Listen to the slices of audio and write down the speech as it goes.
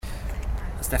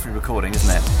It's definitely recording, isn't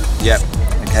it? Yep.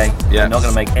 Okay. Yeah. You're not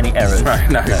going to make any errors.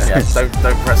 No. Yeah.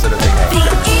 Don't press it. The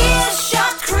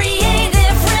Earshot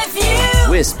Creative Review.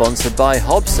 We're sponsored by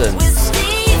Hobsons. With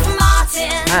Steve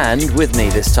Martin. And with me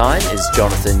this time is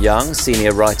Jonathan Young,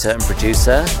 senior writer and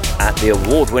producer at the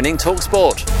award-winning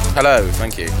TalkSPORT. Hello,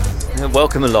 thank you.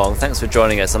 Welcome along. Thanks for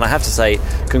joining us. And I have to say,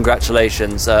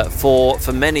 congratulations for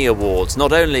many awards.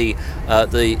 Not only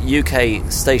the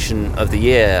UK Station of the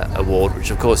Year award, which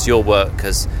of course your work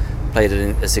has played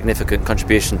a significant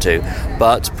contribution to,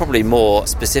 but probably more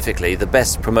specifically, the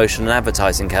Best Promotion and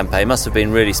Advertising campaign must have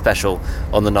been really special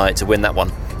on the night to win that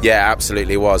one. Yeah,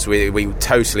 absolutely was. We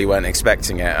totally weren't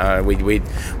expecting it.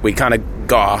 We kind of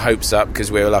got our hopes up because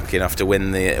we were lucky enough to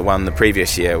win the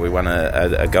previous year. We won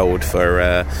a gold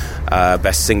for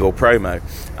Best Single Promo.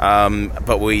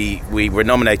 But we were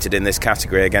nominated in this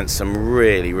category against some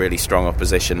really, really strong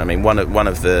opposition. I mean, one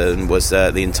of them was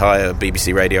the entire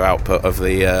BBC radio output of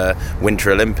the Winter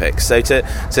Olympics. So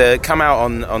to come out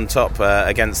on top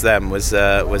against them was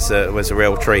a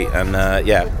real treat,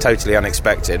 and totally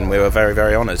unexpected, and we were very,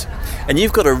 very honoured. And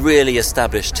you've got a really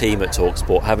established team at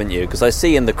TalkSPORT, haven't you? Because I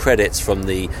see in the credits from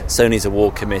the Sony's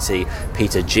Award Committee,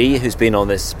 Peter G, who's been on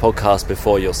this podcast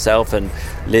before, yourself, and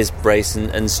Liz Brace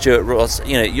and Stuart Ross.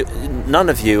 None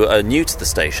of you are new to the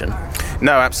station.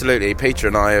 No, absolutely. Peter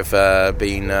and I have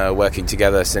been working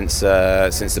together since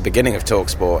the beginning of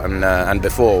TalkSPORT, and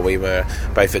before we were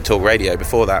both at Talk Radio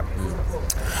before that.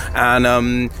 And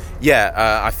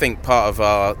I think part of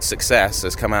our success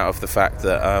has come out of the fact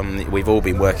that we've all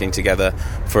been working together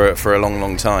for a long,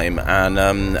 long time,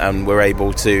 and we're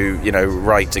able to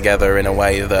write together in a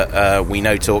way that we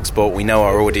know TalkSPORT, we know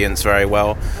our audience very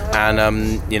well, and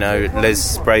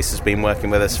Liz Brace has been working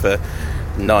with us for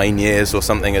 9 years or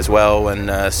something as well,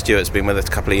 and Stuart's been with us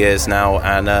a couple of years now,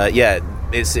 and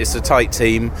it's a tight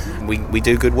team. We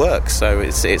do good work, so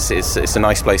it's a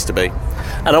nice place to be.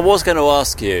 And I was going to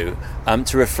ask you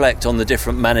to reflect on the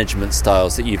different management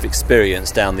styles that you've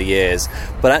experienced down the years,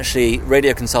 but actually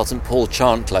radio consultant Paul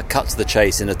Chantler cut to the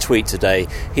chase in a tweet today.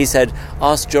 He said,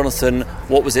 ask Jonathan,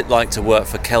 what was it like to work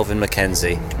for Kelvin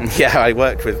MacKenzie? Yeah, I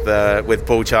worked with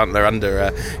Paul Chantler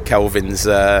under Kelvin's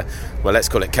let's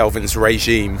call it Kelvin's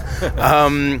regime.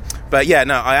 But yeah,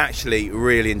 no, I actually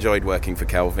really enjoyed working for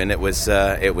Kelvin. It was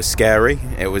scary,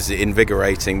 it was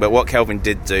invigorating, but what Kelvin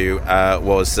did do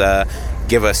was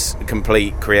give us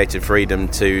complete creative freedom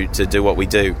to do what we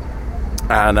do,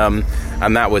 and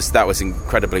that was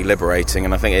incredibly liberating,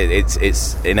 and I think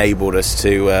it's enabled us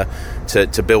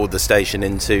to build the station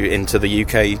into the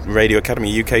UK Radio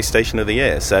Academy UK Station of the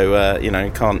Year. So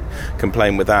can't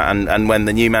complain with that. And when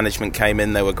the new management came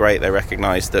in, they were great. They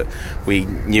recognised that we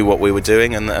knew what we were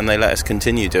doing, and they let us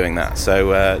continue doing that.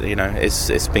 So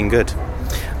it's been good.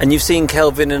 And you've seen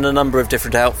Kelvin in a number of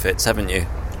different outfits, haven't you?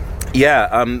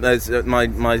 Yeah, there's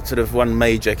my sort of one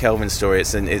major Kelvin story.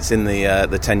 It's in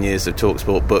the 10 Years of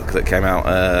TalkSPORT book that came out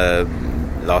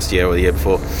last year or the year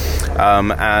before,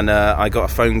 and I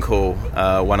got a phone call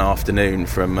one afternoon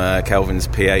from Kelvin's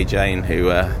PA Jane,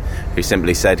 who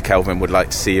simply said Kelvin would like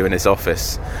to see you in his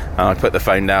office. I put the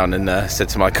phone down and said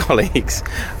to my colleagues,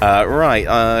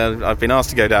 I've been asked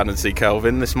to go down and see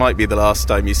Kelvin. This might be the last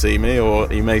time you see me,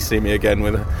 or you may see me again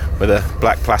with a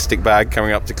black plastic bag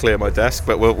coming up to clear my desk,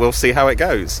 but we'll see how it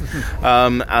goes.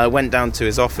 I went down to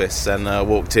his office and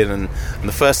walked in, and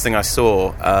the first thing I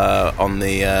saw on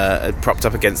the propped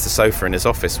up against the sofa in his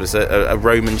office was a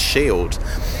Roman shield.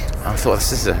 I thought,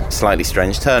 this is a slightly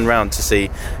strange. Turn round to see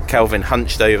Kelvin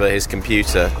hunched over his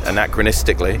computer,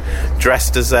 anachronistically,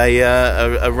 dressed as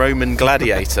a Roman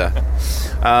gladiator.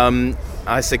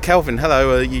 I said, Kelvin,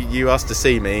 hello, you asked to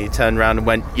see me. He turned round and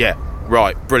went, yeah,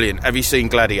 right, brilliant. Have you seen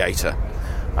Gladiator?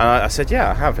 I said,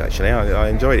 yeah, I have actually. I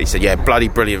enjoyed it. He said, yeah, bloody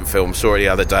brilliant film. Saw it the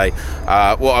other day.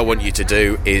 What I want you to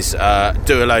do is do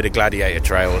a load of Gladiator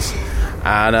trails.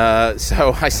 And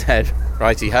so I said,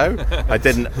 righty-ho. I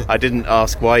didn't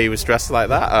ask why he was dressed like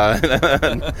that,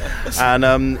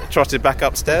 and trotted back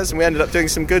upstairs, and we ended up doing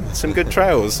some good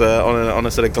trails on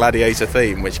a sort of gladiator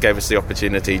theme, which gave us the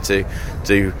opportunity to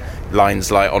do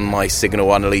lines like "On my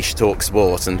signal, unleash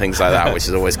TalkSPORT" and things like that, which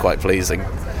is always quite pleasing.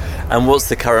 And what's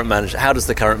the current how does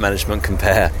the current management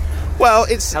compare? Well,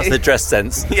 how's the dress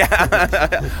sense? Yeah,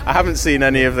 I haven't seen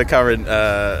any of the current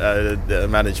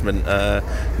management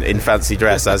in fancy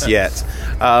dress as yet.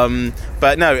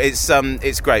 But no,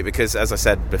 it's great because, as I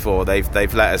said before,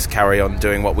 they've let us carry on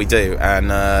doing what we do,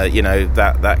 and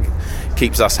that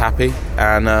keeps us happy,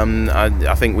 and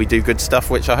I think we do good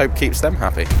stuff which I hope keeps them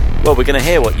happy. Well, we're going to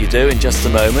hear what you do in just a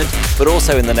moment, but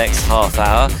also in the next half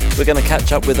hour we're going to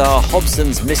catch up with our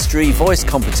Hobsons Mystery Voice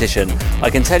competition. I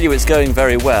can tell you it's going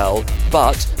very well,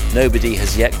 but nobody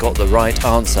has yet got the right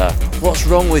answer. What's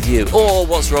wrong with you? Or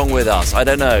what's wrong with us? I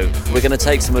don't know. We're going to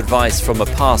take some advice from a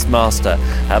past master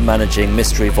at managing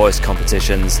Mystery Voice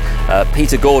competitions.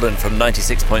 Peter Gordon from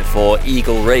 96.4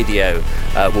 Eagle Radio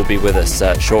will be with us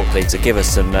shortly to give us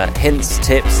some hints,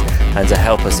 tips, and to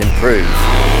help us improve.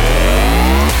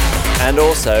 And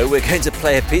also, we're going to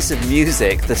play a piece of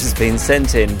music that has been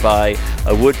sent in by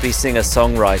a would-be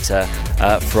singer-songwriter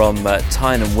from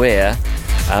Tyne and Wear,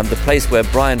 the place where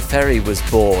Brian Ferry was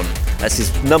born. That's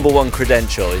his number one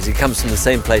credential, is he comes from the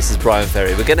same place as Brian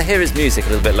Ferry. We're going to hear his music a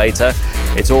little bit later.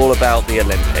 It's all about the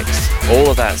Olympics. All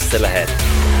of that still ahead.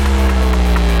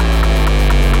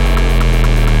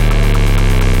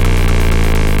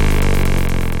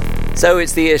 So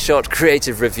it's the Earshot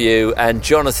Creative Review, and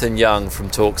Jonathan Young from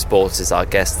TalkSPORT is our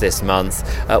guest this month.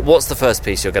 What's the first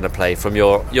piece you're going to play from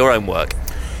your own work?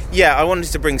 Yeah, I wanted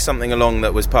to bring something along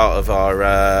that was part of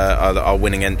our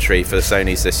winning entry for the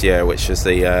Sonys this year, which is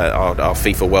our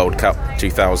FIFA World Cup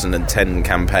 2010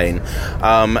 campaign,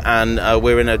 and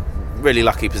we're in a really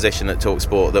lucky position at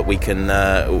TalkSPORT that we can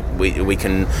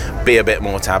be a bit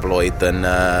more tabloid than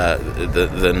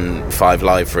 5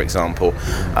 Live, for example,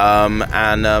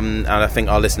 and I think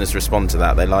our listeners respond to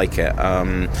that. They like it,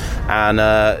 and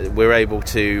we're able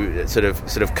to sort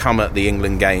of come at the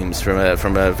England games from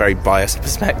a very biased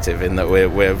perspective, in that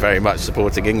we're very much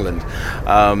supporting England.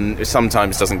 It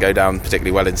sometimes doesn't go down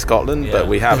particularly well in Scotland, but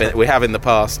we have in the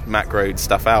past macroed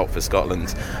stuff out for Scotland,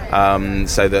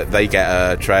 so that they get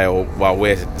a trail. While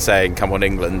we're saying "Come on,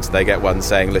 England," they get one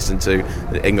saying "Listen to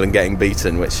England getting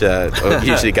beaten," which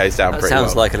usually goes down pretty well.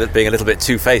 Sounds like it being a little bit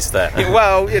two-faced there.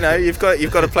 Well, you've got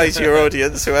to play to your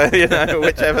audience,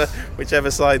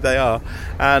 whichever side they are,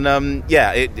 and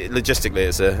logistically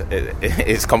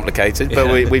it's complicated, but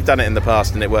we've done it in the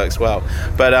past and it works well.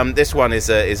 But this one is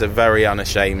a very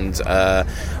unashamed.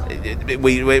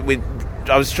 We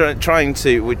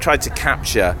tried to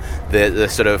capture the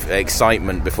sort of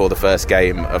excitement before the first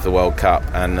game of the World Cup,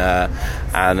 and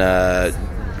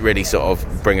really sort of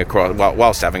bring across,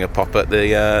 whilst having a pop at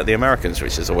the Americans,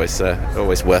 which is always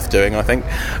worth doing, I think.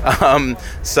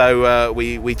 So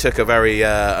we took a very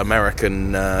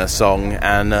American song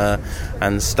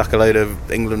and stuck a load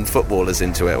of England footballers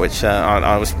into it, which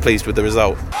I was pleased with the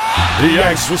result. The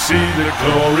Yanks will see the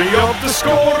glory of the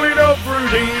scoring of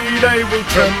Rudy. They will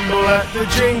tremble at the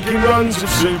jinking runs of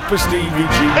Super Stevie G.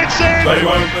 They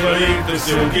won't believe the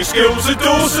silky skills of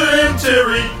Dawson and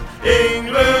Terry.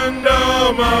 England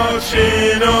are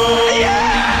marching on.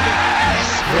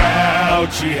 Yes!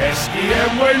 Crouchy, Heskey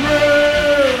and Wayne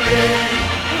Rooney,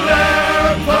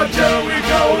 Lampard, Joey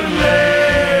Cole and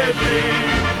Levy.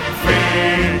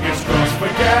 Fingers crossed for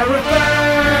Gareth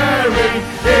Barry.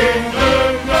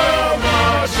 England are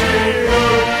marching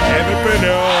on. Everybody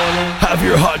on. Have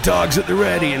your hot dogs at the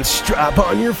ready and strap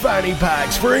on your fanny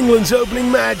packs for England's opening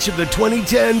match of the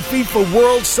 2010 FIFA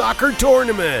World Soccer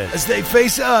Tournament as they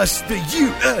face us, the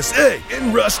USA,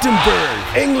 in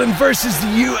Rustenburg. England versus the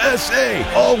USA.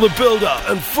 All the build-up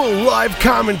and full live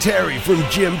commentary from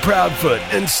Jim Proudfoot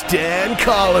and Stan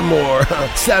Collymore.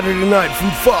 Saturday night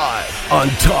from 5 on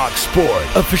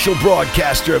TalkSPORT, official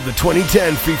broadcaster of the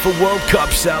 2010 FIFA World Cup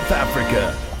South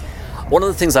Africa. One of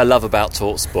the things I love about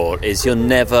TalkSPORT is you're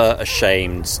never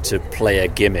ashamed to play a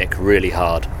gimmick really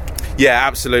hard. Yeah,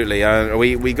 absolutely.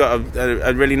 We got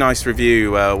a really nice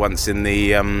review once in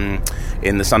the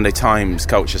Sunday Times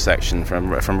culture section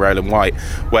from Roland White,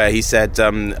 where he said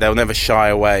they'll never shy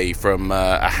away from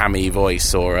a hammy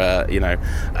voice or a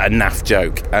naff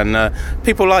joke, and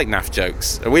people like naff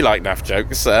jokes. We like naff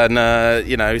jokes, and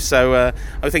so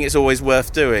I think it's always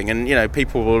worth doing, and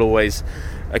people will always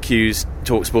accuse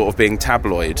TalkSPORT of being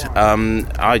tabloid.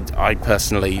 I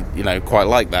personally, quite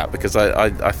like that, because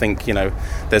I think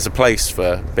there's a place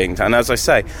for being. And as I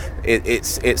say,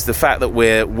 it's the fact that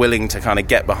we're willing to kind of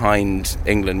get behind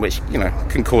England, which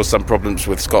can cause some problems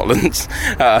with Scotland.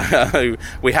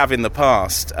 We have in the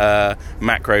past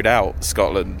macroed out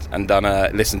Scotland and done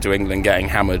listen to England getting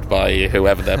hammered by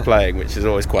whoever they're playing, which is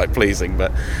always quite pleasing.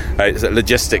 But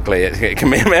logistically, it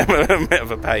can be a bit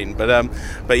of a pain.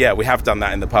 But yeah, we have done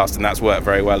that in the past, and that's worked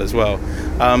very well as well.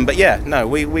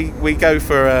 We go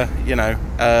for a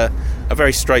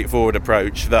very straightforward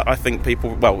approach that I think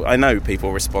I know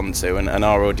people respond to, and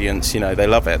our audience, they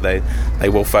love it. They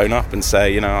will phone up and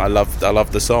say, I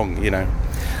love the song,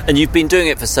 And you've been doing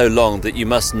it for so long that you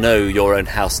must know your own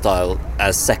house style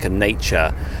as second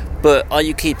nature. but are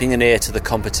you keeping an ear to the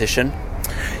competition?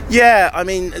 Yeah, I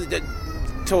mean,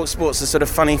 TalkSPORT's a sort of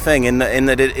funny thing in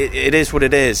that it is what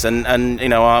it is, and you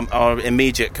know, our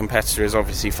immediate competitor is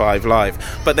obviously 5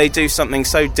 Live, but they do something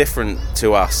so different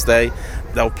to us.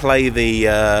 They'll play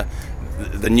the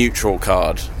neutral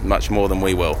card much more than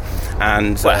we will,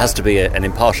 and it has to be an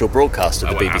impartial broadcast of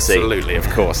the BBC. Absolutely, of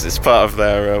course, it's part of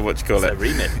their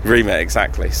remit,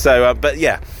 exactly. So, but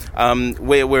yeah.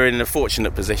 We're in a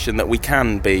fortunate position that we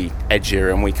can be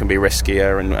edgier and we can be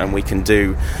riskier and we can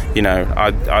do, you know,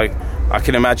 I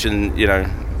can imagine, you know,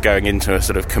 going into a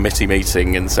sort of committee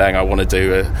meeting and saying I want to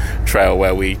do a trail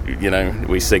where we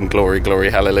sing Glory, Glory,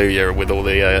 Hallelujah with all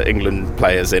the England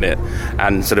players in it,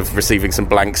 and sort of receiving some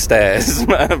blank stares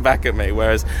back at me,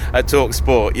 whereas at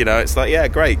TalkSPORT, you know, it's like, yeah,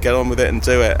 great, get on with it and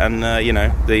do it, and you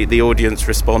know, the audience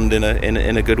respond in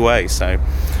a good way. So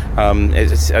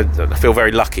I feel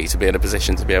very lucky to be in a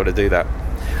position to be able to do that.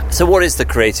 So what is the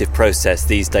creative process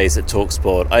these days at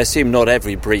TalkSPORT? I assume not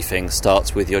every briefing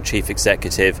starts with your chief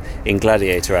executive in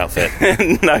gladiator outfit.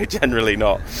 No, generally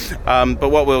not. But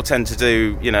what we'll tend to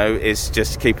do, you know, is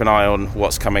just keep an eye on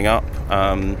what's coming up.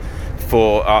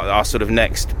 For our sort of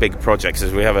next big projects,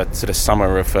 as we have a sort of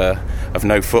summer of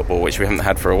no football, which we haven't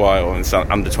had for a while, and some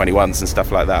under 21s and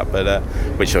stuff like that, but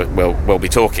which we'll be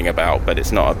talking about, but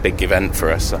it's not a big event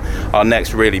for us. Our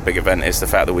next really big event is the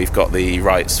fact that we've got the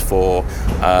rights for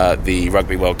the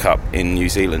Rugby World Cup in New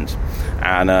Zealand,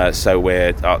 and so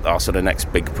our sort of next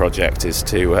big project is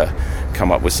to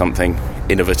come up with something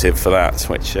innovative for that,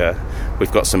 which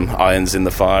we've got some irons in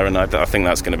the fire, and I think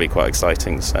that's going to be quite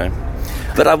exciting. So.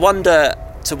 But I wonder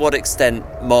to what extent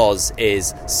Moz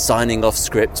is signing off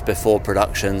scripts before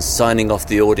productions, signing off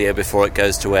the audio before it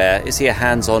goes to air. Is he a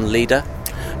hands-on leader?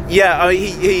 Yeah,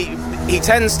 he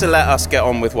tends to let us get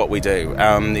on with what we do.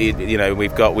 You know,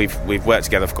 we've worked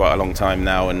together for quite a long time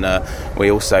now, and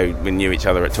we knew each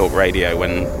other at Talk Radio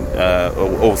when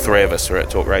all 3 of us were at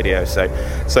Talk Radio. So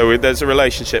there's a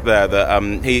relationship there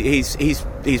that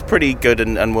he's pretty good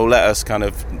and will let us kind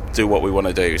of do what we want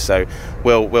to do. So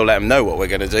we'll let him know what we're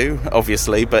going to do,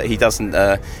 obviously, but he doesn't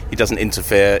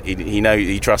interfere.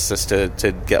 He trusts us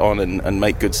to get on and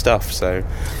make good stuff. So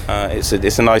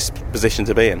it's a nice position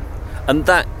to be in. And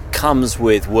that comes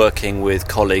with working with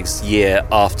colleagues year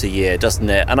after year, doesn't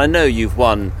it? And I know you've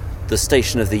won the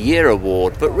Station of the Year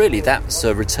award, but really that's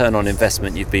a return on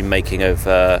investment you've been making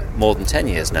over more than 10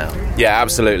 years now. Yeah,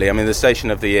 absolutely. I mean, the Station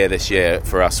of the Year this year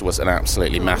for us was an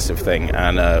absolutely massive thing,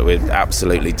 and we're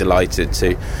absolutely delighted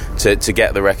to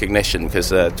get the recognition,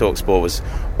 because TalkSPORT was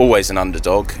always an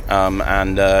underdog,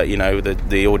 and you know,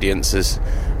 the audience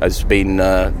has been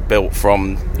built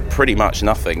from pretty much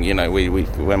nothing. You know, we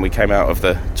when we came out of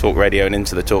the Talk Radio and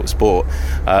into the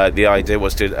TalkSPORT, the idea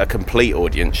was a complete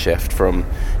audience shift from,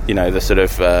 you know, the sort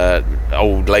of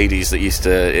old ladies that used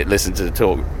to listen to the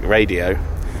Talk Radio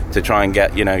to try and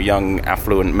get, you know, young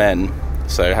affluent men.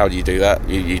 So how do you do that?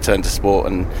 You turn to sport,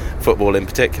 and football in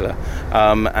particular,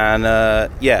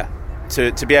 yeah.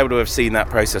 To be able to have seen that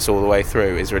process all the way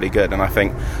through is really good, and I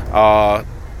think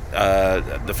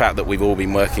the fact that we've all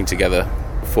been working together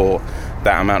for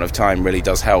that amount of time really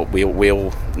does help. We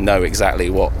all know exactly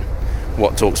what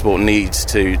TalkSPORT needs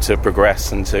to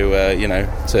progress and to you know,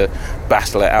 to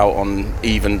battle it out on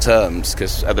even terms,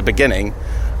 because at the beginning,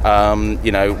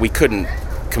 you know, we couldn't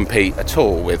compete at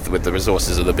all with the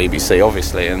resources of the BBC,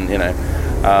 obviously, and you know,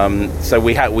 so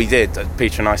we did.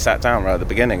 Peter and I sat down right at the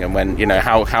beginning and went, you know,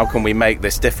 how can we make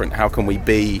this different? How can we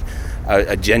be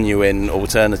a genuine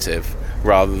alternative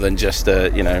rather than just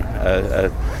you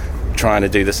know, trying to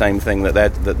do the same thing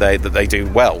that they do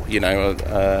well, you know,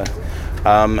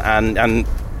 and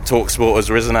TalkSPORT has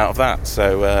risen out of that.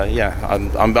 So yeah,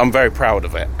 I'm very proud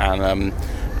of it, and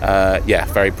yeah,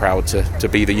 very proud to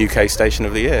be the UK Station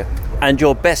of the Year. And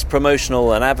your Best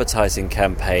Promotional and Advertising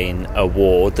Campaign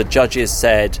award, the judges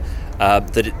said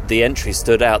that the entry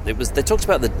stood out. They talked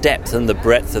about the depth and the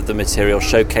breadth of the material,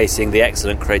 showcasing the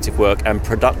excellent creative work and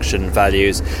production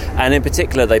values, and in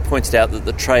particular they pointed out that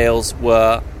the trails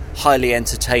were highly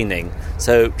entertaining.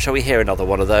 So shall we hear another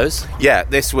one of those? Yeah,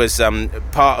 this was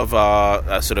part of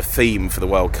our sort of theme for the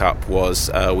World Cup was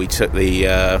we took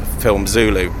the film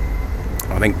Zulu.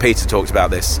 I think Peter talked about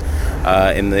this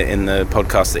in the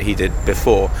podcast that he did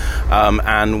before,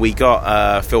 and we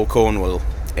got Phil Cornwell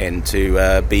in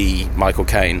to be Michael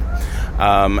Caine,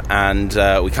 and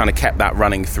we kind of kept that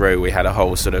running through. We had a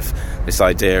whole sort of this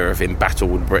idea of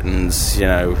embattled Britons, you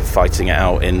know, fighting it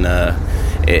out in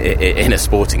a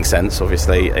sporting sense,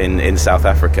 obviously in South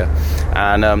Africa,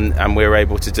 and we were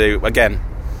able to do again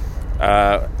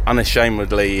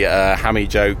unashamedly hammy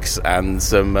jokes and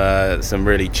some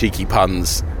really cheeky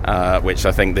puns, which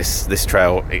I think this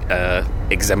trail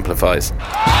exemplifies.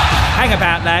 Hang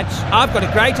about, lads. I've got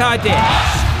a great idea.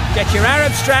 Get your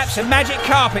Arab straps and magic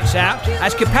carpets out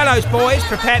as Capello's boys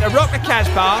prepare to rock the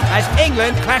Casbah as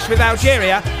England clash with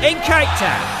Algeria in Cape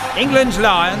Town. England's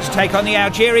Lions take on the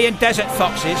Algerian Desert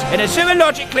Foxes in a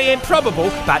zoologically improbable,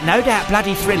 but no doubt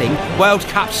bloody thrilling, World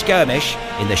Cup skirmish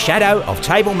in the shadow of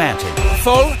Table Mountain.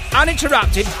 Full,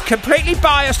 uninterrupted, completely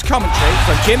biased commentary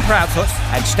from Jim Proudfoot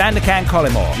and Stan the Can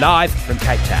Collymore, live from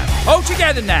Cape Town. All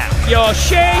together now, you're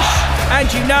shish, and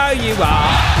you know you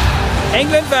are.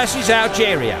 England versus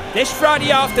Algeria, this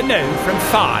Friday afternoon from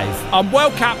 5 on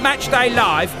World Cup Match Day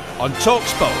Live on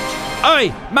TalkSPORT.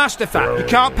 Oi, Mustafa, you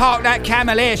can't park that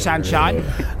camel here, sunshine.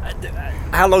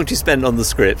 How long do you spend on the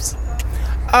scripts?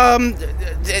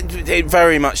 It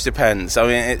very much depends. I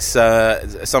mean, it's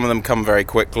some of them come very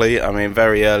quickly. I mean,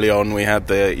 very early on we had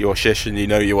the "You're shish and you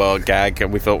know you are" gag,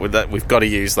 and we thought with that we've got to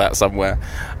use that somewhere.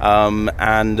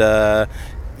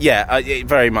 It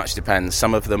very much depends.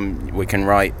 Some of them we can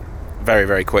write very,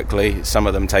 very quickly. Some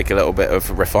of them take a little bit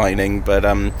of refining, but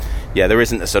there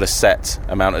isn't a sort of set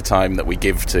amount of time that we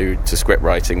give to script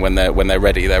writing. When they're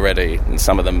ready, they're ready, and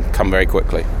some of them come very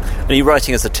quickly. Are you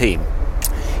writing as a team?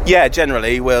 Yeah,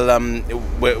 generally we'll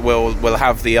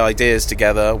have the ideas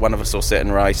together. One of us will sit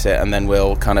and write it, and then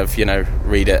we'll kind of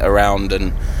read it around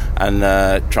and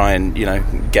try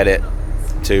and get it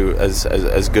to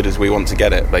as good as we want to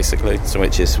get it, basically. So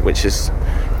which is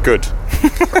good.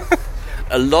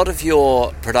 A lot of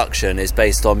your production is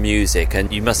based on music,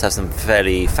 and you must have some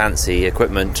fairly fancy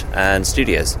equipment and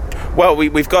studios. Well,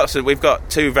 we've got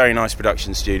two very nice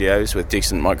production studios with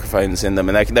decent microphones in them,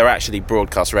 and they're actually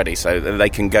broadcast ready, so they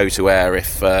can go to air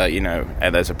if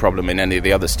there's a problem in any of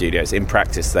the other studios. In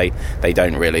practice, they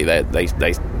don't really.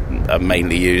 They are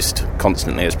mainly used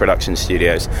constantly as production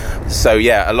studios. So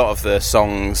yeah, a lot of the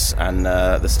songs and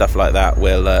the stuff like that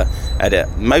we'll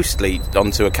edit mostly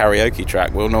onto a karaoke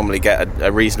track. We'll normally get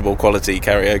a reasonable quality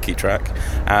karaoke track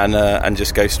and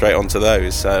just go straight onto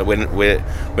those. We're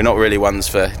not really ones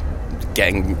for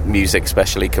getting music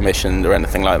specially commissioned or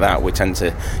anything like that. We tend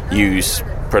to use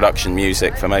production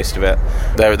music for most of it.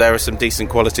 There are some decent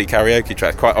quality karaoke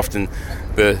tracks. Quite often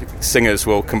the singers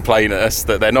will complain at us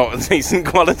that they're not decent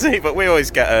quality, but we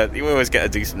always get a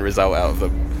decent result out of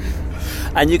them.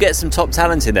 And you get some top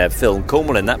talent in there. Phil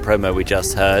Cornwall in that promo we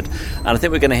just heard, and I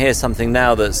think we're going to hear something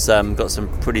now that's got some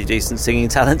pretty decent singing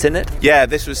talent in it. Yeah,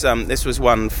 this was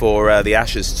one for the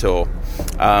Ashes tour,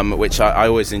 which I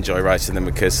always enjoy writing them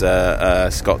because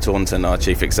Scott Taunton, our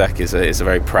chief exec, is a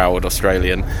very proud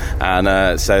Australian,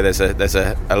 and so there's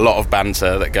a lot of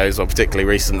banter that goes on, particularly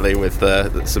recently with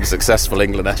some successful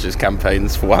England Ashes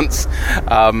campaigns for once.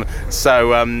 I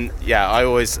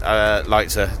always like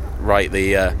to write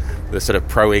the sort of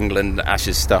pro-England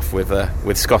Ashes stuff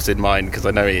with Scott in mind, because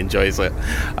I know he enjoys it.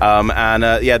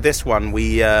 This one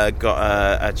we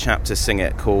got a chap to sing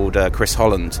it called Chris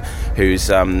Holland, who's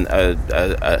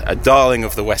a darling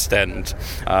of the West End.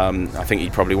 I think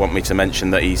he'd probably want me to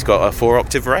mention that he's got a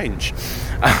 4-octave range.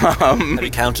 Have you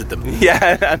counted them?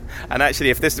 Yeah, and actually,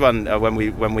 if this one when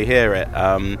we hear it,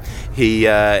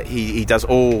 he does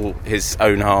all his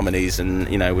own harmonies, and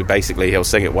he'll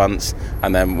sing it once,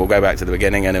 and then we'll go back to the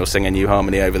beginning, and he'll sing a new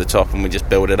harmony over the top, and we just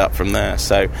build it up from there.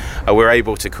 So we're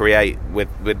able to create with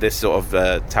this sort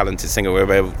of talented singer.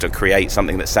 We're able to create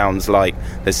something that sounds like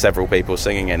there's several people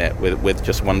singing in it with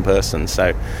just one person.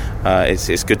 So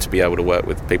it's good to be able to work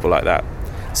with people like that.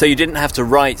 So you didn't have to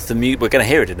write the music. We're going to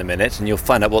hear it in a minute, and you'll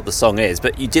find out what the song is.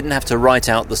 But you didn't have to write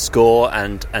out the score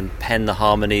and pen the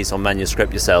harmonies on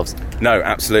manuscript yourselves. No,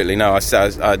 absolutely no. I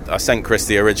sent Chris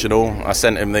the original. I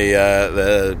sent him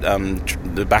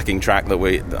the backing track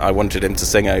that I wanted him to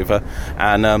sing over,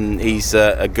 and he's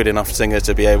a good enough singer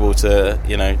to be able to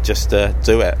just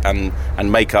do it and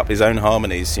make up his own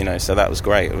harmonies. So that was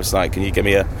great. It was like, can you give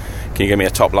me a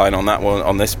top line on that one,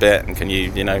 on this bit, and can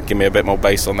you give me a bit more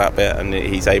bass on that bit? And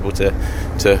he's able to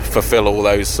fulfill all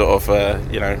those sort of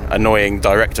annoying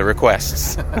director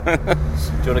requests. Do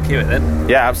you want to cue it then?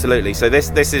 Yeah, absolutely. So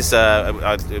this is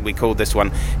we called this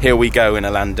one "Here We Go in a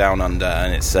Land Down Under,"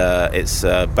 and it's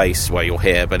based, well, you'll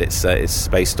hear, but it's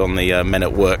based on the Men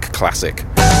at Work classic.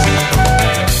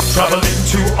 Travelling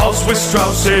to Oz with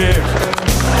Strauss here.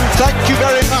 Thank you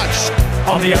very much.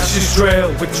 On the Ashes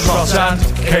Trail with Trot and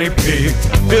KP.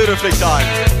 Beautifully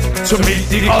timed. To meet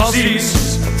the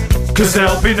Aussies, cause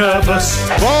they'll be nervous.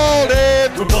 Balled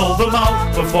in. We'll ball them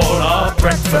out before our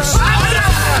breakfast.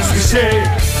 As we say,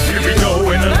 here we go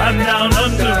in a land down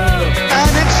under.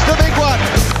 And it's the big one.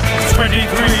 23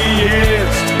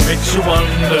 years makes you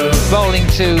wonder. Rolling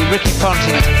to Ricky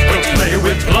Ponting. We'll play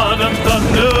with blood and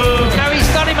thunder. No, he's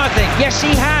got him, I think. Yes,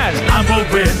 he has. And we'll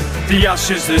win the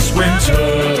Ashes this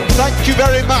winter. Thank you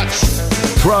very much.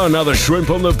 Throw another shrimp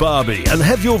on the barbie and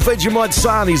have your Vegemite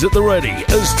sarnies at the ready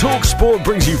as TalkSPORT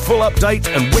brings you full update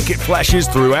and wicket flashes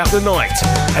throughout the night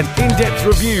and in-depth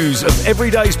reviews of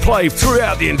every day's play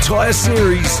throughout the entire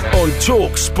series on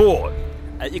TalkSPORT.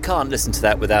 You can't listen to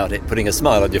that without it putting a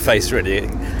smile on your face, really.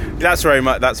 That's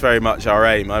very much our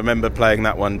aim. I remember playing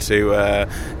that one to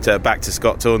back to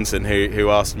Scott Taunton, who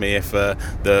asked me if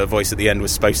the voice at the end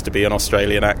was supposed to be an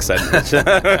Australian accent. I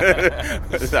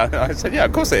said, yeah,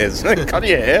 of course it is. Can't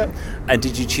you hear? And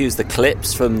did you choose the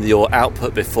clips from your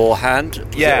output beforehand?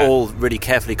 Yeah. Was it all really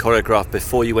carefully choreographed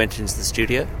before you went into the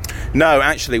studio? No,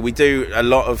 actually, we do a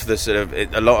lot of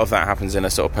a lot of that happens in a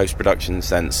sort of post-production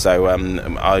sense. So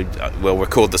I will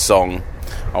record the song.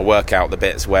 I'll work out the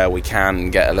bits where we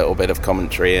can get a little bit of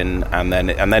commentary in, and then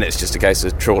it's just a case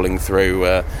of trawling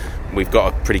through. We've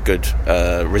got a pretty good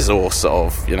resource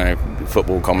of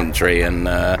football commentary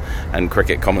and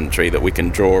cricket commentary that we can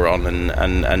draw on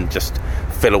and just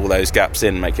fill all those gaps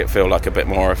in, make it feel like a bit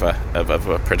more of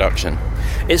a production.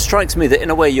 It strikes me that in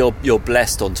a way you're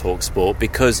blessed on TalkSPORT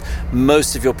because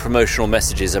most of your promotional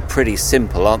messages are pretty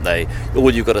simple, aren't they?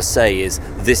 All you've got to say is,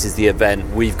 this is the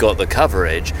event, we've got the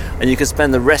coverage, and you can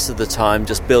spend the rest of the time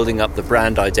just building up the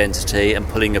brand identity and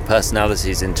pulling your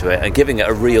personalities into it and giving it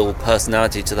a real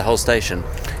personality to the whole station.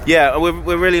 Yeah,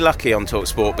 we're really lucky on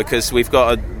TalkSPORT because we've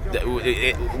got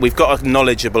a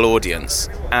knowledgeable audience,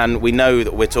 and we know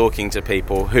that we're talking to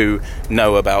people who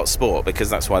know about sport because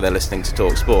that's why they're listening to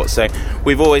TalkSPORT. So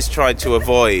we've always tried to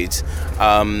avoid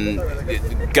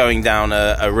going down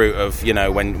a route of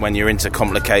when you're into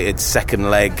complicated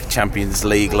second leg Champions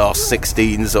League last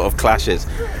 16 sort of clashes.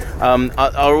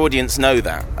 Our audience know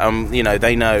that.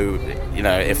 They know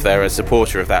if they're a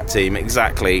supporter of that team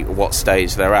exactly what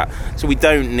stage they're at. So we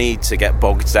don't need to get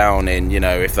bogged down in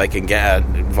if they can get a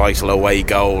vital away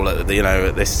goal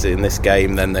in this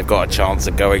game, then they've got a chance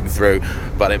of going through,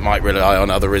 but it might rely on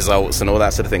other results and all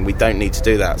that sort of thing. We don't need to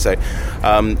do that. So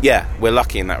we're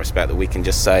lucky in that respect that we can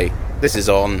just say, this is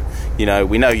on,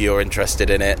 we know you're interested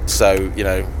in it, so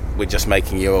we're just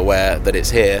making you aware that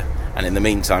it's here, and in the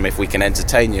meantime, if we can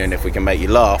entertain you and if we can make you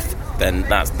laugh, then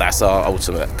that's our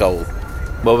ultimate goal.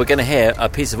 Well, we're going to hear a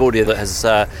piece of audio that has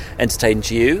entertained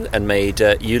you and made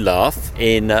you laugh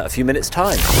in a few minutes'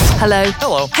 time. Hello.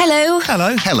 Hello. Hello.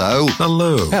 Hello. Hello.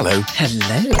 Hello. Hello.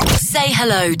 Hello. Say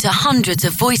hello to hundreds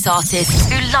of voice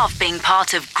artists who love being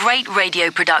part of great radio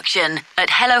production at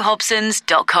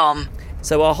hellohobsons.com.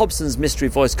 So our Hobsons Mystery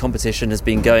Voice competition has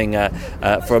been going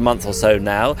for a month or so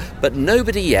now, but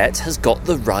nobody yet has got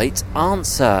the right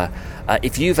answer.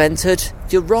 If you've entered,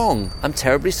 you're wrong. I'm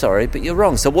terribly sorry, but you're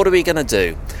wrong. So what are we going to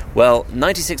do? Well,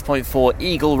 96.4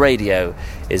 Eagle Radio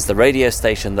is the radio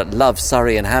station that loves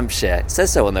Surrey and Hampshire. It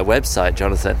says so on their website,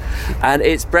 Jonathan. And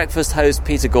its breakfast host,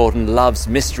 Peter Gordon, loves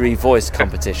Mystery Voice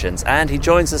competitions. And he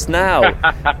joins us now.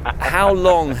 How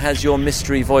long has your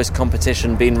Mystery Voice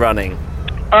competition been running?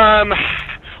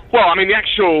 Well, I mean, the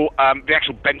actual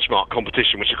benchmark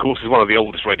competition, which of course is one of the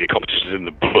oldest radio competitions in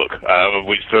the book, of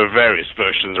which there are various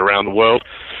versions around the world.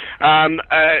 The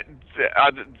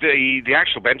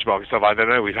actual benchmark stuff, I don't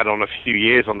know. We've had on a few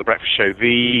years on the breakfast show.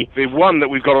 The one that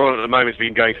we've got on at the moment has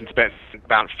been going since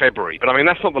about February. But I mean,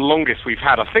 that's not the longest we've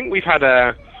had. I think we've had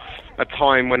a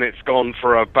time when it's gone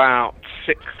for about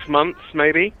 6 months,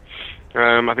 maybe.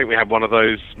 I think we had one of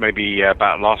those maybe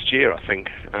about last year, I think.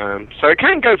 So it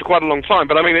can go for quite a long time,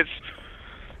 but I mean, it's,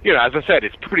 as I said,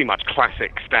 it's pretty much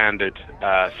classic, standard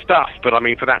stuff. But I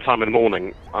mean, for that time in the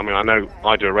morning, I mean, I know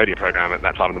I do a radio program at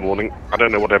that time in the morning. I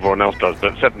don't know what everyone else does,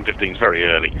 but 7:15 is very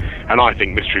early. And I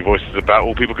think Mystery Voice is about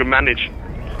all people can manage.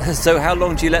 So how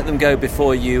long do you let them go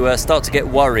before you start to get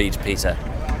worried, Peter?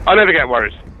 I never get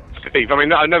worried, Steve. I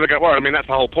mean, I never get worried. I mean, that's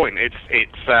the whole point. It's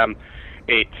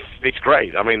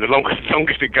great. I mean, the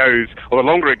longest it goes, or the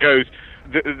longer it goes,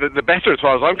 the better as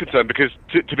far as I'm concerned, because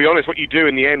to be honest, what you do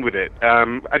in the end with it,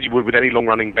 as you would with any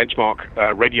long-running benchmark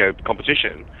radio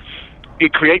competition,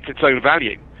 it creates its own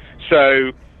value.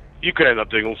 So you could end up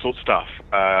doing all sorts of stuff.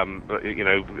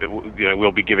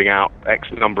 We'll be giving out X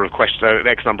number of questions,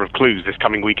 X number of clues this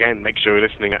coming weekend. Make sure you're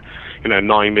listening at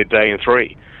 9, midday, and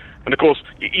 3. And of course,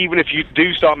 even if you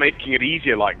do start making it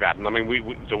easier like that, and I mean,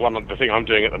 the thing I'm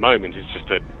doing at the moment is just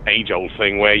an age-old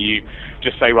thing where you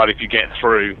just say, right, if you get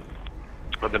through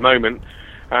at the moment,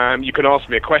 you can ask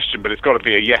me a question, but it's got to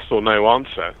be a yes or no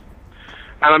answer.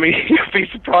 And I mean, you'll be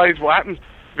surprised what happens,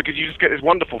 because you just get this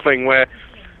wonderful thing where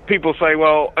people say,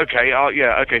 well, okay,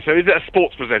 so is it a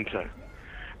sports presenter?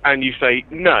 and you say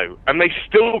no, and they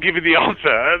still give you the answer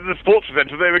at the sports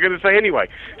presenter they were going to say anyway.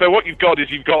 So what you've got is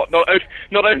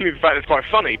not only the fact it's quite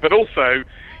funny, but also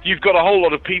you've got a whole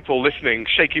lot of people listening,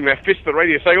 shaking their fists at the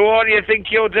radio, saying, "What do you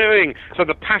think you're doing?" So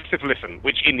the passive listen,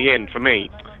 which in the end, for me,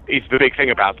 is the big thing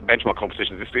about benchmark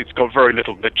competitions. It's got very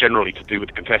little generally to do with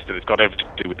the contestant. It's got everything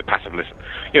to do with the passive listen.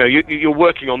 You're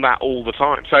working on that all the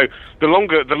time. So the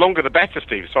longer the better,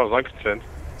 Steve, as far as I'm concerned.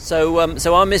 So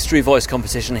our Mystery Voice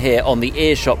competition here on the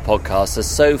Earshot podcast has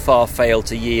so far failed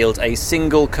to yield a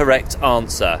single correct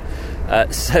answer.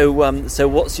 So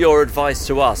what's your advice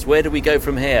to us? Where do we go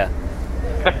from here?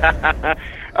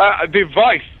 The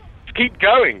advice: keep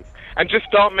going and just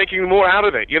start making more out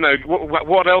of it.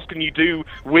 What else can you do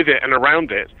with it and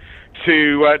around it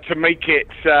to make it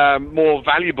more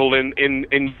valuable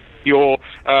in your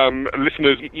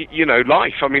listeners'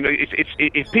 life? I mean,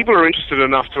 if people are interested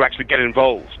enough to actually get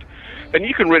involved, then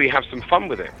you can really have some fun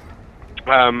with it.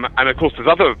 And of course, there's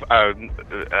other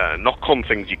knock-on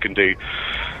things you can do.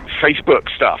 Facebook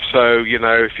stuff. So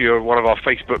if you're one of our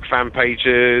Facebook fan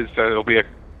pages, there'll be a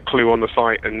clue on the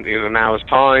site in an hour's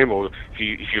time, or if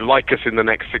you like us in the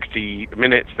next 60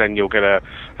 minutes, then you'll get a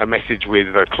message with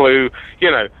a clue.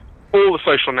 All the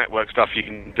social network stuff you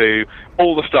can do,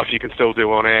 all the stuff you can still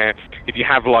do on air. If you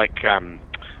have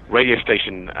radio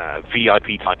station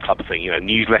VIP type club thing,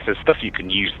 newsletter stuff, you can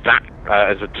use that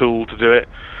as a tool to do it.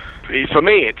 For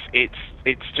me,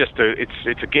 it's just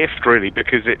a gift really,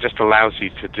 because it just allows you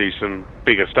to do some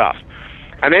bigger stuff.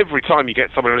 And every time you get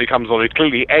someone who comes on who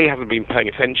clearly hasn't been paying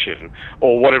attention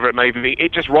or whatever it may be,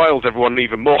 it just riles everyone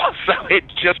even more. So it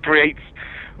just creates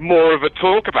more of a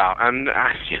talk about. And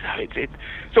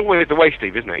it's always the way,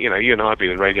 Steve, isn't it? You and I have been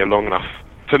in radio long enough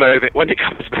to know that when it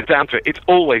comes down to it, it's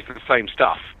always the same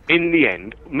stuff. In the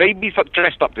end, maybe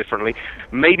dressed up differently,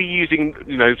 maybe using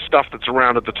stuff that's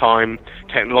around at the time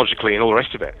technologically and all the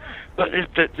rest of it. But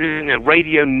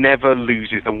radio never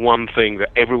loses the one thing that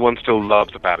everyone still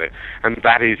loves about it, and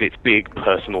that is its big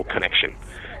personal connection.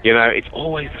 It's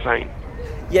always the same.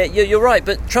 Yeah, you're right,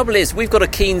 but trouble is, we've got a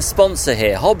keen sponsor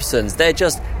here, Hobsons. They're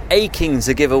just aching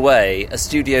to give away a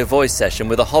studio voice session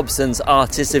with a Hobsons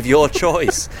artist of your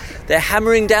choice. They're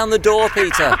hammering down the door,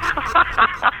 Peter.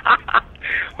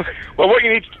 Well, what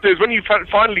you need to do is, when you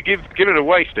finally give it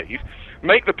away, Steve,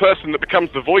 make the person that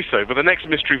becomes the voiceover the next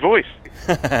Mystery Voice.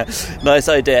 Nice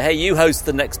idea. Hey, you host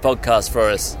the next podcast for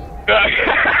us.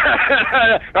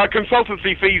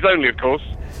 Consultancy fees only, of course.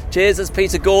 Cheers, it's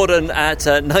Peter Gordon at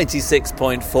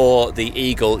 96.4 The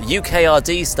Eagle,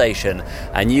 UKRD station.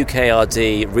 And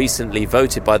UKRD recently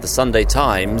voted by the Sunday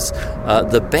Times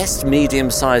the best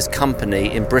medium-sized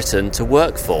company in Britain to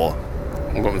work for.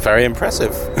 Well, very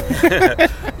impressive.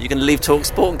 You can leave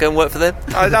TalkSPORT and go and work for them?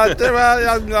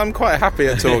 I'm quite happy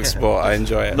at TalkSPORT. I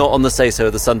enjoy it. Not on the say-so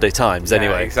of the Sunday Times,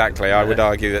 anyway. Yeah, exactly. I would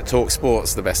argue that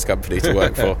TalkSPORT's the best company to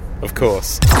work for, of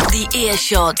course. The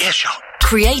Earshot.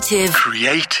 Creative.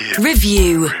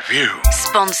 Review.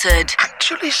 Sponsored.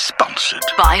 Actually sponsored.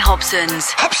 By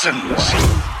Hobsons.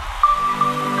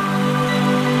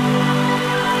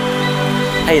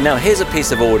 Hey, now here's a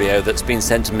piece of audio that's been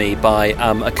sent to me by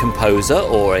a composer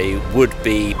or a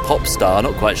would-be pop star,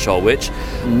 not quite sure which.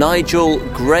 Nigel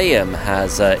Graham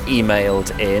has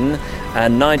emailed in,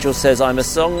 and Nigel says, "I'm a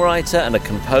songwriter and a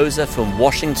composer from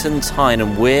Washington,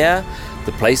 Tyne Wear,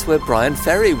 the place where Brian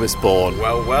Ferry was born."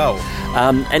 Well.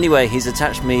 Anyway, he's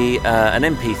attached me an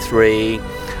MP3.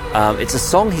 It's a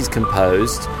song he's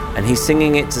composed, and he's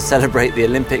singing it to celebrate the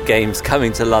Olympic Games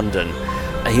coming to London.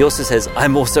 He also says,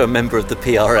 "I'm also a member of the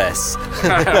PRS."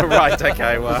 Right,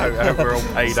 okay, well, I hope we're all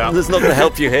paid up. That's not going to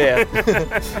help you here.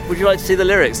 Would you like to see the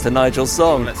lyrics to Nigel's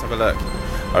song? Let's have a look.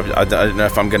 I don't know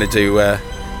if I'm going to do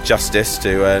justice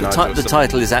to Nigel's. The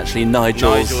title is actually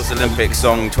Nigel's Olympic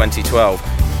Song 2012.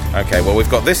 Okay, well, we've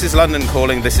got "This is London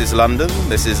calling, this is London.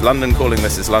 This is London calling,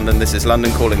 this is London. This is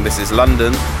London calling, this is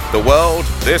London. The world,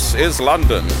 this is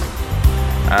London."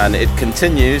 And it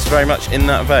continues very much in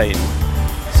that vein.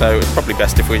 So it's probably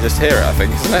best if we just hear it, I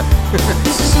think, isn't it?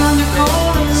 This is London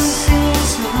calling, this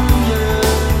is London.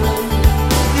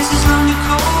 This is London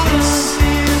calling, this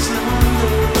is London.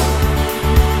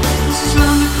 This is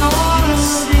London calling,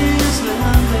 this is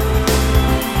London.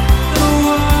 The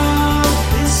world,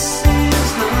 this is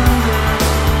London.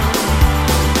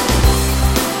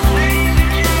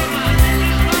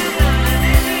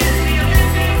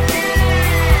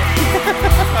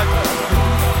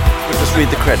 Just read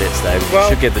the credits, though. Well,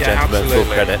 should give the gentleman full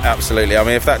credit. Absolutely. I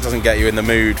mean, if that doesn't get you in the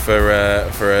mood for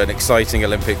an exciting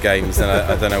Olympic Games, then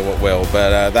I don't know what will.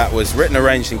 But that was written,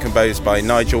 arranged and composed by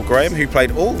Nigel Graham, who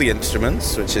played all the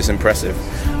instruments, which is impressive.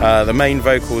 The main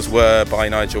vocals were by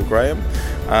Nigel Graham.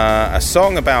 a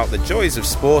song about the joys of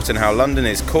sport and how London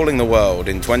is calling the world.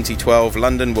 In 2012,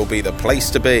 London will be the place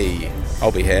to be.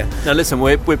 I'll be here. Now listen,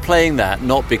 we're playing that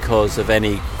not because of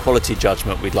any quality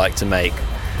judgment we'd like to make,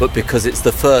 but because it's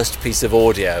the first piece of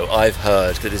audio I've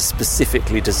heard that is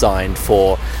specifically designed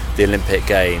for the Olympic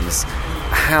Games.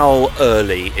 How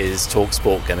early is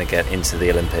TalkSPORT going to get into the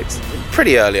Olympics?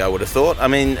 Pretty early, I would have thought. I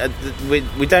mean,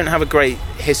 we don't have a great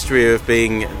history of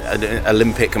being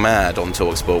Olympic mad on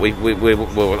TalkSPORT.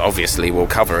 We'll obviously we'll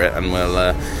cover it, and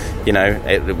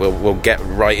we'll get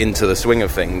right into the swing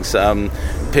of things.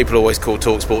 People always call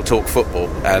TalkSPORT Talk Football,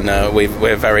 and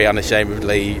we're very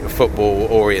unashamedly football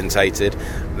orientated.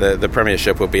 The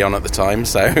Premiership will be on at the time,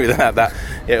 so that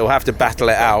it'll have to battle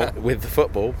it out with the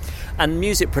football. And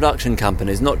music production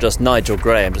companies, not just Nigel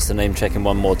Graham, just to name check him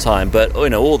one more time, but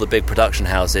all the big production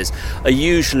houses are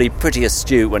usually pretty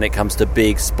astute when it comes to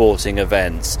big sporting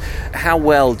events. How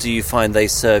well do you find they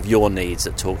serve your needs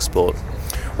at TalkSPORT?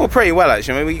 Well, pretty well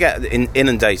actually. I mean, we get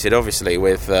inundated, obviously,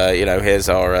 with here's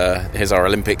our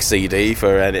Olympic CD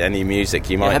for any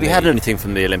music you might. Have you had anything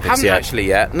from the Olympics haven't yet? Actually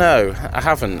yet. No, I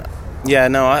haven't. Yeah,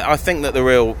 no, I think that the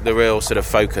real sort of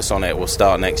focus on it will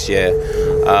start next year.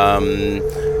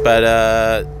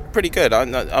 But pretty good.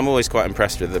 I'm always quite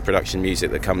impressed with the production music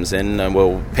that comes in, and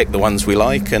we'll pick the ones we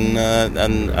like, and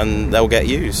they'll get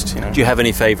used. Do you have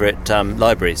any favourite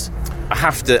libraries? I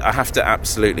have to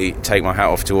absolutely take my hat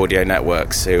off to Audio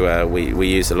Networks, who we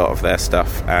use a lot of their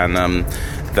stuff, and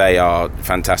they are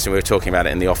fantastic. We were talking about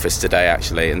it in the office today,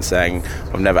 actually, and saying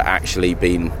I've never actually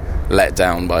been let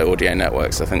down by Audio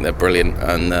Networks. I think they're brilliant,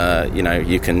 and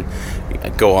you can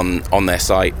go on their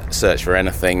site, search for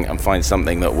anything, and find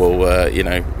something that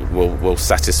will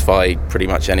satisfy pretty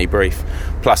much any brief.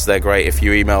 Plus, they're great if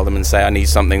you email them and say I need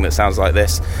something that sounds like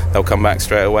this. They'll come back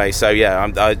straight away. So yeah,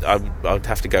 I'd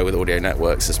have to go with Audio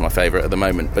Networks as my favourite at the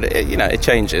moment. But it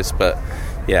changes. But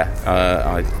yeah,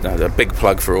 a big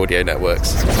plug for Audio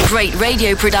Networks. Great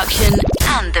radio production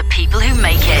and the people who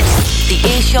make it. The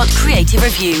Earshot Creative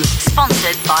Review,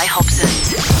 sponsored by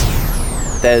Hobsons.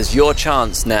 There's your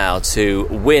chance now to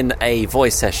win a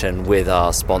voice session with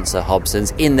our sponsor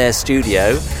Hobsons in their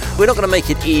studio. We're not going to make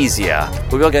it easier.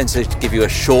 We are going to give you a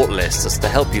short list just to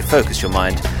help you focus your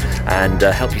mind and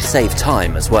help you save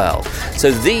time as well.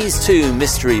 So these two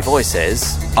mystery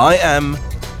voices... I am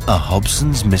a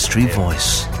Hobsons Mystery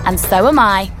Voice. And so am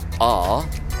I. ...are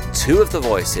two of the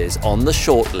voices on the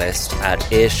shortlist at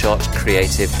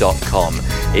earshotcreative.com.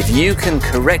 If you can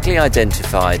correctly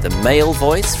identify the male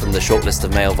voice from the shortlist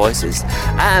of male voices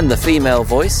and the female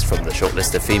voice from the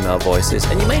shortlist of female voices,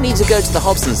 and you may need to go to the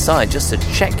Hobsons site just to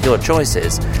check your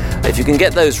choices. If you can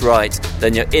get those right,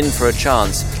 then you're in for a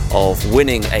chance of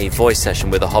winning a voice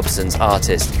session with a Hobsons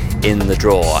artist in the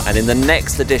draw. And in the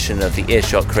next edition of the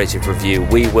Earshot Creative Review,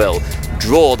 we will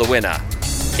draw the winner.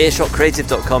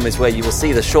 Earshotcreative.com is where you will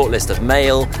see the shortlist of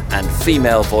male and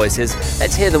female voices.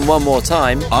 Let's hear them one more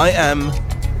time. I am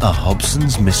a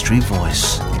Hobsons Mystery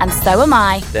Voice. And so am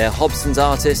I. They're Hobsons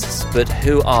artists, but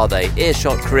who are they?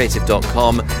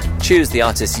 Earshotcreative.com. Choose the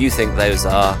artists you think those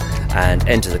are and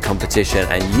enter the competition,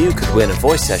 and you could win a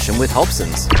voice session with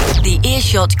Hobsons. The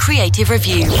Earshot Creative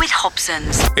Review with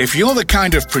Hobsons. If you're the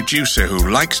kind of producer who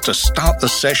likes to start the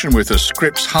session with the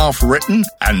scripts half written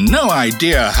and no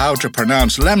idea how to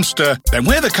pronounce Leicester, then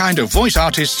we're the kind of voice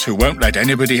artists who won't let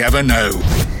anybody ever know.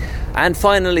 And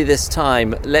finally this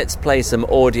time, let's play some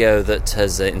audio that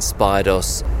has inspired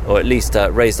us, or at least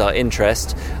raised our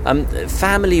interest.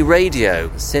 Family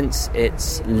radio, since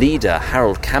its leader,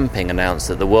 Harold Camping, announced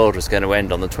that the world was going to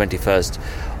end on the 21st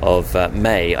of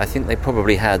May, I think they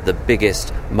probably had the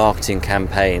biggest marketing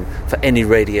campaign for any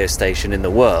radio station in the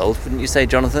world. Wouldn't you say,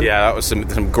 Jonathan? Yeah, that was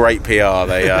some great PR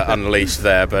they unleashed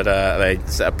there, but they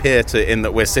appear to, in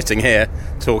that we're sitting here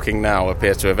talking now,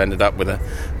 appear to have ended up with a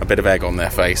bit of egg on their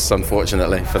face,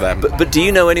 unfortunately for them. But do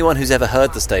you know anyone who's ever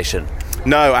heard the station?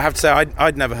 No, I have to say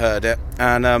I'd never heard it,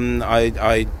 and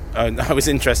I was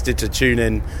interested to tune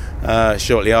in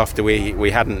shortly after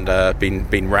we hadn't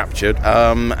been raptured,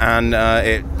 and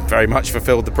it very much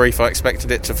fulfilled the brief I expected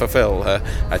it to fulfill.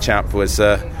 A chap was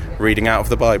reading out of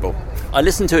the Bible. I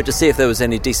listened to it to see if there was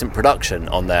any decent production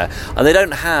on there, and they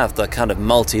don't have the kind of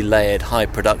multi-layered high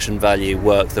production value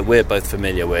work that we're both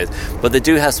familiar with, but they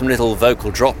do have some little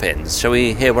vocal drop-ins. Shall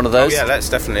we hear one of those? Oh, yeah, let's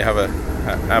definitely have a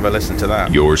listen to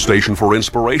that. Your station for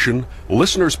inspiration,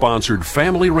 listener-sponsored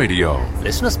family radio.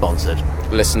 Listener-sponsored?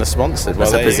 Listener-sponsored.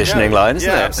 That's a positioning line, isn't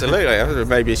it? Yeah, absolutely.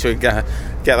 Maybe you should get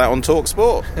that on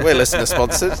TalkSPORT. We're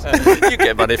listener-sponsored. You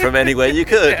get money from anywhere you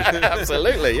could. Yeah,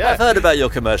 absolutely, yeah. I've heard about your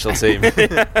commercial team.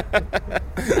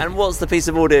 And what's the piece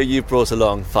of audio you've brought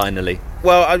along, finally?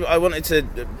 Well, I wanted to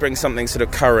bring something sort of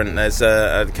current. There's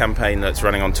a campaign that's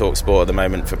running on TalkSPORT at the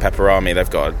moment for Peperami. They've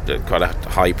got quite a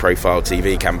high-profile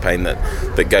TV campaign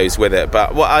that goes with it.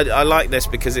 But I like this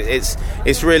because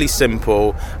it's really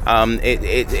simple.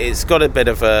 It's got a bit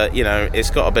of it's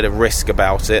got a bit of risk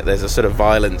about it. There's a sort of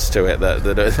violence to it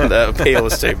that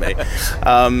appeals to me.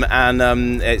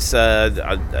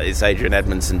 It's Adrian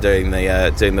Edmondson doing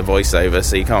the voiceover,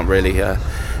 so you can't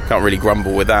really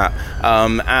grumble with that.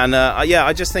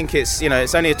 I just think it's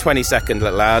only a 20-second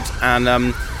little ad,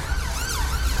 and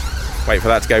wait for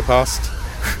that to go past.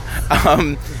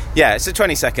 It's a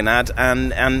 20-second ad,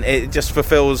 and it just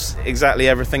fulfills exactly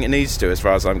everything it needs to, as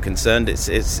far as I'm concerned.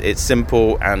 It's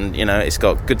simple, and it's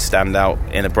got good standout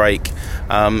in a break,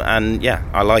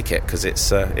 I like it because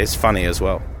it's funny as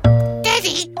well.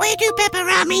 Daddy, where do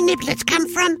Peperami niblets come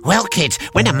from? Well, kids,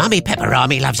 when a mummy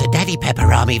Peperami loves a daddy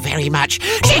Peperami very much,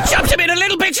 she chops him into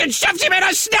little bits and shoves him in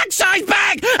a snack-sized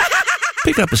bag!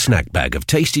 Pick up a snack bag of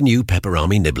tasty new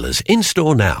Peperami nibblers in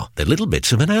store now. They're little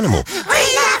bits of an animal.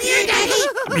 We love you, Daddy!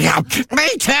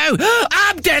 Me too!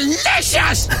 I'm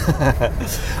delicious!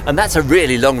 And that's a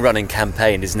really long-running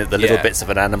campaign, isn't it? The Little Bits of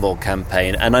an Animal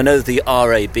campaign. And I know the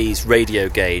RAB's radio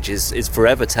gauge is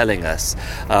forever telling us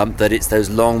that it's those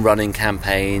long-running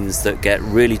campaigns that get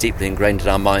really deeply ingrained in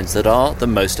our minds that are the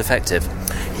most effective.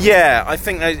 Yeah, I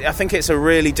think it's a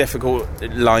really difficult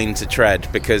line to tread,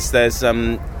 because there's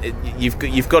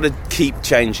you've got to keep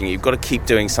changing. You've got to keep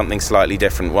doing something slightly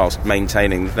different whilst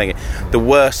maintaining the thing. The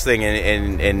worst thing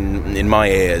in my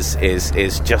ears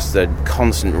is just the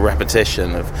constant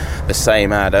repetition of the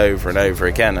same ad over and over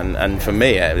again. And for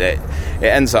me, it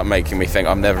ends up making me think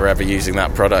I'm never ever using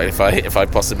that product if I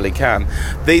possibly can.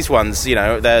 These ones,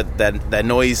 they're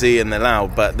noisy and they're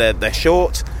loud, but they're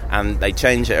short. And they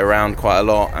change it around quite a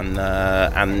lot, and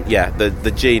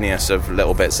the genius of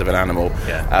Little Bits of an Animal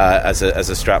as a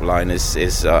strapline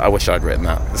is I wish I'd written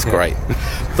that. It's great.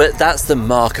 But that's the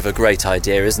mark of a great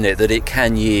idea, isn't it? That it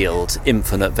can yield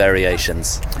infinite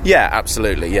variations. Yeah,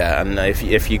 absolutely. Yeah, and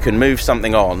if you can move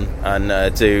something on and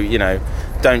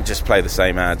don't just play the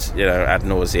same ad, ad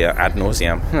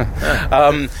nauseam.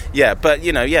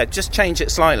 Just change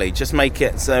it slightly. Just make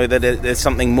it so that there's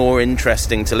something more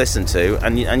interesting to listen to,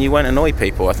 and you won't annoy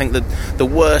people. I think that the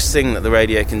worst thing that the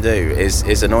radio can do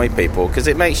is annoy people, because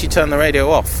it makes you turn the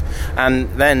radio off, and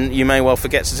then you may well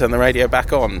forget to turn the radio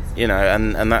back on.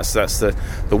 And that's the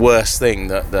worst thing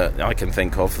that I can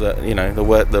think of. That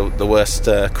the worst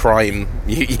crime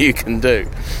you can do.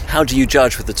 How do you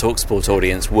judge with the TalkSPORT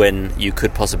audience when you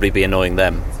could possibly be annoying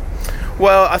them?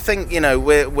 Well, I think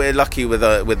we're lucky with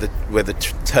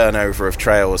the turnover of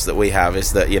trails that we have,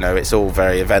 is that it's all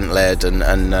very event led,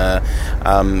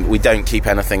 and we don't keep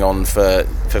anything on for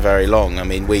very long. I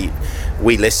mean, we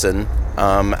listen,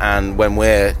 and when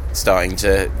we're starting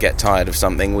to get tired of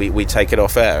something, we take it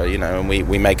off air, and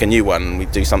we make a new one, and we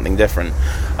do something different.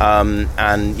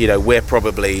 We're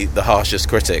probably the harshest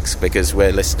critics, because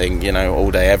we're listening, all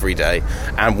day, every day,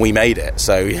 and we made it.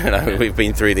 So, we've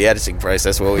been through the editing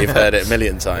process where we've heard it a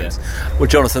million times. Yeah. Well,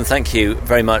 Jonathan, thank you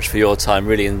very much for your time.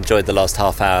 Really enjoyed the last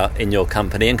half hour in your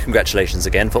company, and congratulations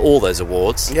again for all those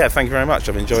awards. Yeah, thank you very much.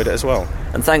 I've enjoyed it as well.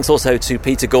 And thanks also to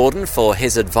Peter Gordon for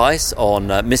his advice on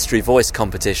Mystery Voice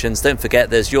competitions. Don't forget,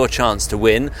 there's your chance to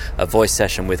win a voice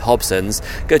session with Hobsons.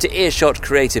 Go to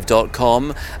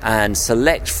earshotcreative.com and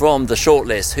select from the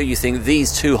shortlist who you think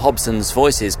these two Hobsons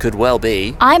voices could well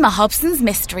be. I'm a Hobsons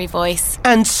Mystery Voice.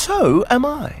 And so am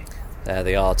I. There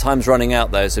they are. Time's running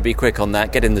out though, so be quick on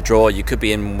that. Get in the draw. You could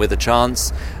be in with a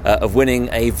chance of winning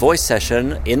a voice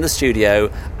session in the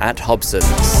studio at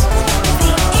Hobsons.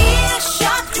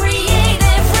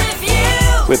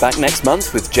 We're back next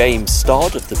month with James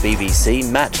Stodd of the BBC,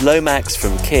 Matt Lomax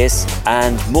from KISS,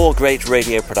 and more great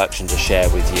radio production to share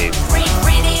with you. Great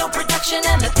radio production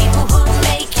and the people who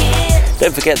make it.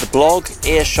 Don't forget the blog,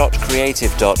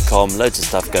 earshotcreative.com. Loads of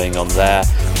stuff going on there.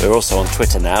 We're also on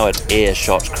Twitter now at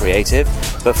Earshot Creative.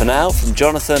 But for now, from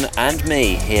Jonathan and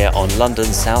me here on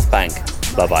London's South Bank,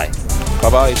 bye-bye.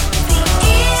 Bye-bye.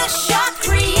 The Earshot